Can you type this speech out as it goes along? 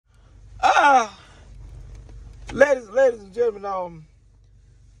Ladies and gentlemen,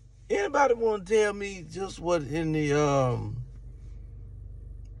 anybody want to tell me just what in the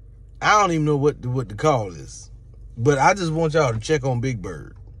I don't even know what to call this, but I just want y'all to check on Big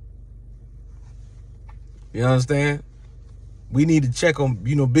Bird. You understand? We need to check on,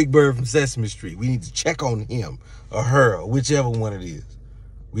 Big Bird from Sesame Street. We need to check on him or her or whichever one it is.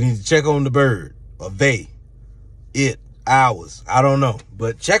 We need to check on the bird or they, it, ours. I don't know,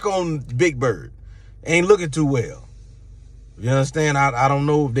 but check on Big Bird. Ain't looking too well. You understand? I don't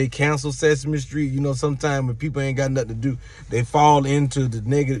know if they cancel Sesame Street. Sometimes when people ain't got nothing to do, they fall into the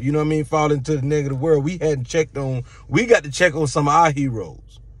negative, fall into the negative world. We got to check on some of our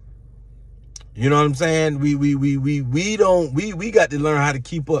heroes. You know what I'm saying? We got to learn how to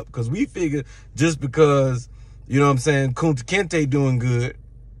keep up, because we figure just because, Kunta Kinte doing good,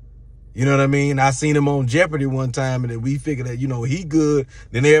 you know what I mean? I seen him on Jeopardy one time, and then we figured that, he good,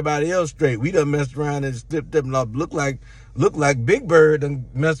 then everybody else straight. We done messed around and slipped up and look like Big Bird done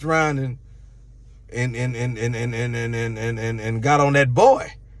messed around and got on that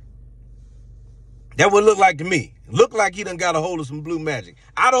boy. That would look like to me. Look like he done got a hold of some blue magic.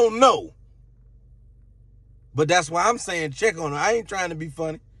 I don't know. But that's why I'm saying check on him. I ain't trying to be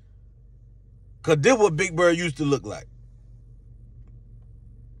funny. Because this what Big Bird used to look like.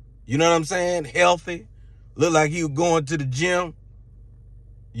 You know what I'm saying? Healthy. Look like he was going to the gym.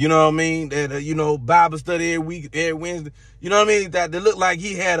 You know what I mean? That, Bible study every week, every Wednesday. You know what I mean? That look like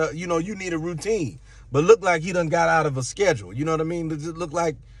he had you need a routine. But look like he done got out of a schedule. You know what I mean? It just look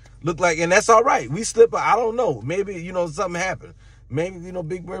like, and that's all right. We slip, I don't know. Maybe, something happened. Maybe,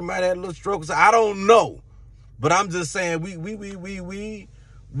 Big Bird might have had a little stroke. So I don't know. But I'm just saying we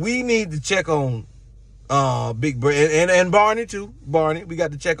need to check on Big Bird and Barney too. Barney, we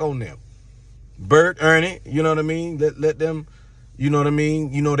got to check on them. Bert, Ernie, you know what I mean? Let them, you know what I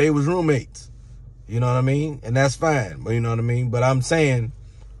mean? They was roommates. You know what I mean? And that's fine. But you know what I mean? But I'm saying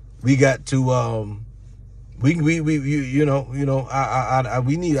we got to we need,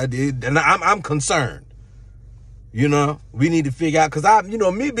 and I'm concerned. We need to figure out, because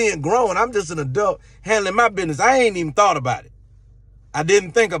me being grown, I'm just an adult handling my business. I ain't even thought about it. I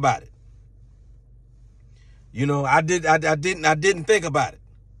didn't think about it. I didn't think about it.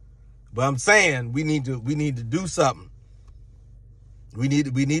 But I'm saying we need to do something. We need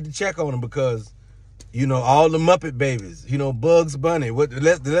to check on them, because all the Muppet babies, Bugs Bunny.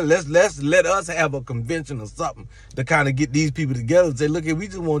 Let's let us have a convention or something to kind of get these people together and say, look, we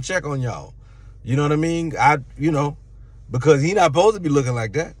just want to check on y'all. You know what I mean? Because he not supposed to be looking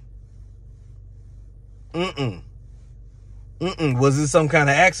like that. Was it some kind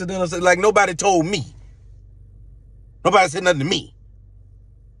of accident or something? Like, nobody told me. Nobody said nothing to me.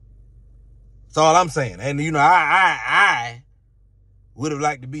 That's all I'm saying. And, I would have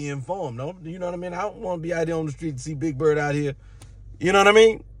liked to be informed. No, you know what I mean? I don't want to be out there on the street and see Big Bird out here. You know what I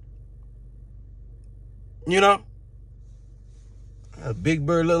mean? Big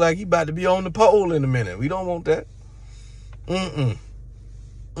Bird look like he about to be on the pole in a minute. We don't want that.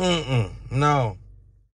 No.